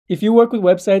If you work with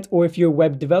websites or if you're a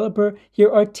web developer, here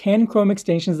are 10 Chrome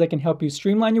extensions that can help you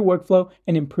streamline your workflow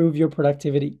and improve your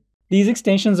productivity. These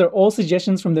extensions are all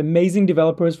suggestions from the amazing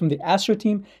developers from the Astro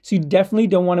team, so you definitely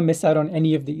don't want to miss out on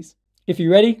any of these. If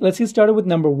you're ready, let's get started with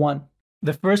number 1.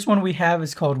 The first one we have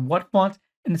is called WhatFont,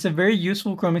 and it's a very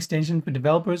useful Chrome extension for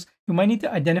developers who might need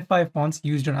to identify fonts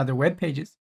used on other web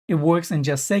pages. It works in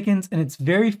just seconds, and it's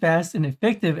very fast and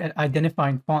effective at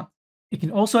identifying fonts. It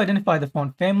can also identify the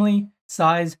font family,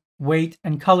 size, weight,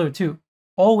 and color too,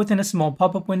 all within a small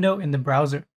pop-up window in the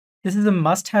browser. This is a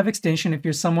must-have extension if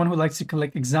you're someone who likes to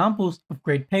collect examples of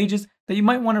great pages that you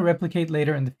might want to replicate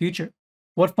later in the future.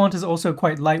 WhatFont is also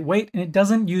quite lightweight, and it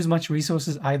doesn't use much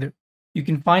resources either. You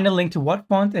can find a link to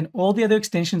WhatFont and all the other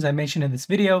extensions I mentioned in this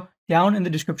video down in the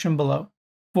description below.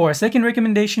 For our second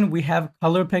recommendation, we have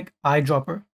ColorPick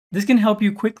Eyedropper. This can help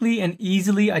you quickly and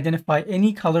easily identify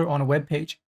any color on a web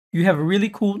page. You have a really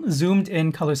cool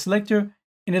zoomed-in color selector,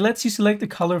 and it lets you select a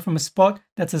color from a spot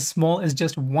that's as small as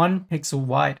just 1 pixel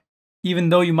wide. Even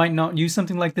though you might not use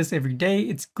something like this every day,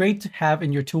 it's great to have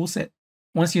in your toolset.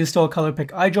 Once you install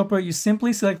ColorPick Eyedropper, you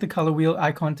simply select the color wheel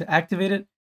icon to activate it,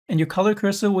 and your color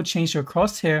cursor will change to a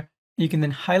crosshair, and you can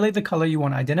then highlight the color you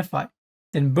want to identify.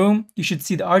 Then boom, you should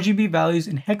see the RGB values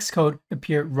in hex code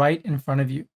appear right in front of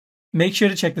you. Make sure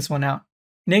to check this one out.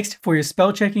 Next, for your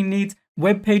spell checking needs,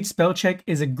 Web Page Spell Check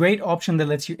is a great option that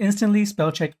lets you instantly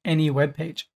spell check any web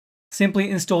page. Simply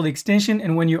install the extension,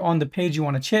 and when you're on the page you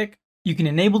want to check, you can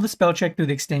enable the spell check through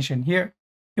the extension here.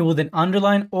 It will then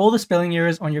underline all the spelling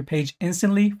errors on your page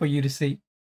instantly for you to see.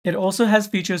 It also has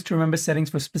features to remember settings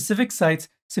for specific sites,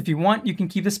 so if you want, you can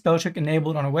keep the spell check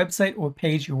enabled on a website or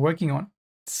page you're working on.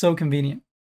 It's so convenient.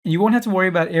 And you won't have to worry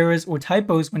about errors or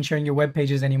typos when sharing your web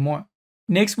pages anymore.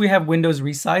 Next, we have Windows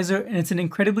Resizer, and it's an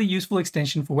incredibly useful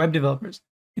extension for web developers.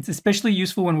 It's especially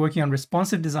useful when working on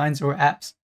responsive designs or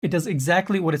apps. It does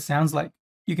exactly what it sounds like.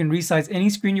 You can resize any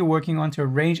screen you're working on to a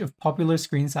range of popular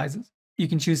screen sizes. You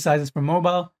can choose sizes for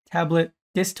mobile, tablet,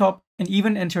 desktop, and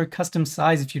even enter a custom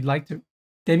size if you'd like to.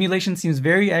 The emulation seems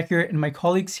very accurate, and my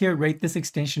colleagues here rate this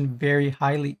extension very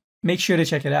highly. Make sure to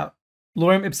check it out.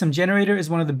 Lorem Ipsum Generator is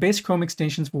one of the best Chrome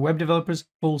extensions for web developers,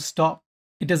 full stop.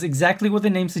 It does exactly what the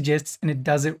name suggests, and it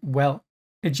does it well.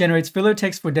 It generates filler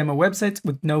text for demo websites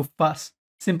with no fuss.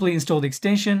 Simply install the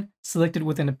extension, select it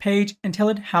within a page, and tell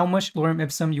it how much Lorem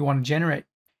Ipsum you want to generate.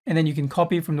 And then you can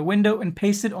copy it from the window and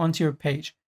paste it onto your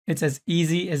page. It's as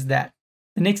easy as that.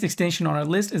 The next extension on our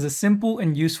list is a simple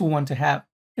and useful one to have.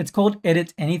 It's called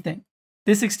Edit Anything.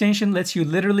 This extension lets you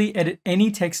literally edit any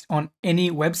text on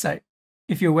any website.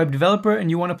 If you're a web developer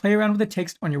and you want to play around with the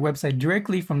text on your website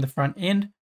directly from the front end,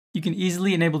 you can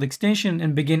easily enable the extension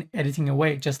and begin editing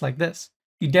away just like this.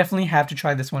 You definitely have to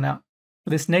try this one out. For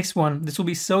this next one, this will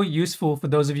be so useful for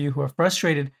those of you who are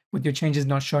frustrated with your changes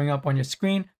not showing up on your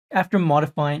screen after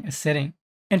modifying a setting.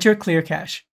 Enter Clear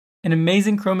Cache, an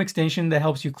amazing Chrome extension that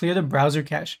helps you clear the browser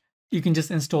cache. You can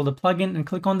just install the plugin and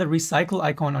click on the recycle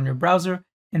icon on your browser,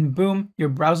 and boom, your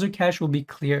browser cache will be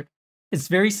cleared. It's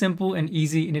very simple and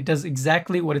easy, and it does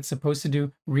exactly what it's supposed to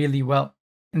do really well.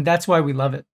 And that's why we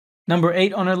love it. Number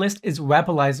 8 on our list is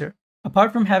Wapalizer.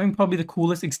 Apart from having probably the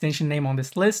coolest extension name on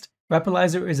this list,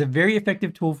 Wapalizer is a very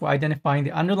effective tool for identifying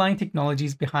the underlying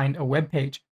technologies behind a web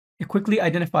page. It quickly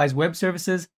identifies web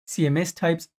services, CMS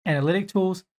types, analytic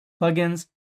tools, plugins,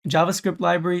 JavaScript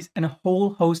libraries, and a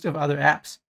whole host of other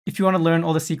apps. If you want to learn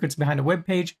all the secrets behind a web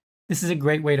page, this is a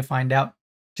great way to find out.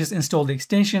 Just install the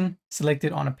extension, select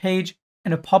it on a page,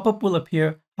 and a pop-up will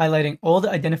appear highlighting all the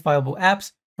identifiable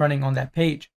apps running on that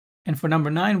page. And for number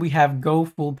 9, we have Go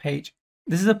Full Page.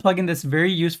 This is a plugin that's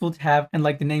very useful to have, and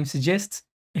like the name suggests,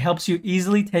 it helps you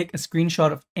easily take a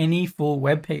screenshot of any full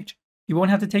web page. You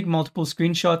won't have to take multiple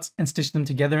screenshots and stitch them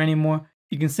together anymore.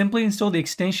 You can simply install the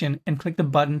extension and click the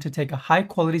button to take a high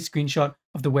quality screenshot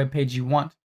of the web page you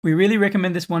want. We really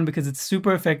recommend this one because it's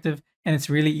super effective and it's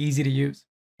really easy to use.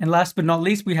 And last but not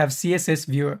least, we have CSS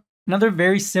Viewer, another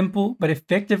very simple but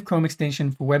effective Chrome extension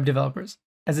for web developers.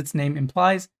 As its name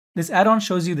implies, this add-on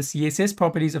shows you the CSS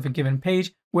properties of a given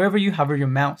page wherever you hover your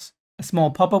mouse. A small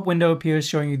pop-up window appears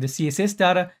showing you the CSS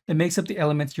data that makes up the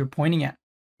elements you're pointing at.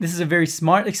 This is a very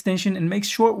smart extension and makes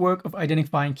short work of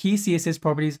identifying key CSS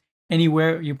properties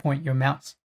anywhere you point your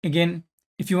mouse. Again,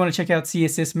 if you want to check out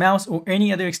CSS Mouse or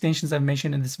any other extensions I've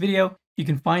mentioned in this video, you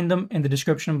can find them in the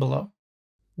description below.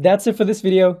 That's it for this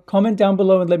video. Comment down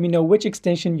below and let me know which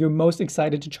extension you're most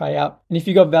excited to try out. And if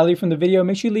you got value from the video,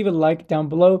 make sure you leave a like down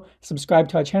below, subscribe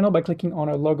to our channel by clicking on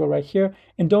our logo right here,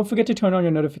 and don't forget to turn on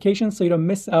your notifications so you don't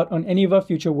miss out on any of our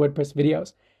future WordPress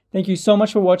videos. Thank you so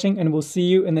much for watching, and we'll see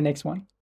you in the next one.